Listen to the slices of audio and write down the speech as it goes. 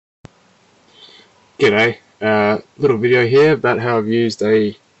G'day, little video here about how I've used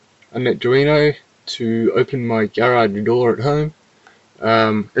a Netduino to open my garage door at home.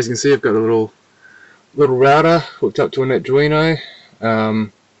 As you can see, I've got a little router hooked up to a Netduino,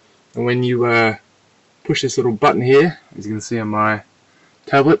 and when you push this little button here, as you can see on my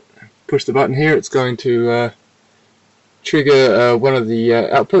tablet, push the button here, it's going to trigger one of the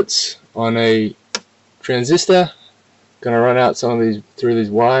outputs on a transistor. Going to run out some of these through these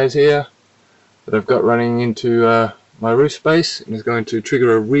wires here that I've got running into my roof space, and it's going to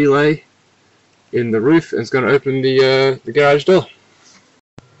trigger a relay in the roof, and it's going to open the garage door.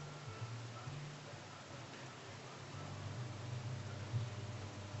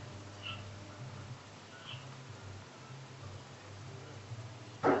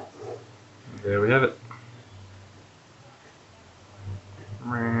 There we have it.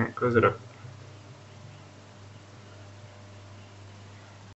 Close it up.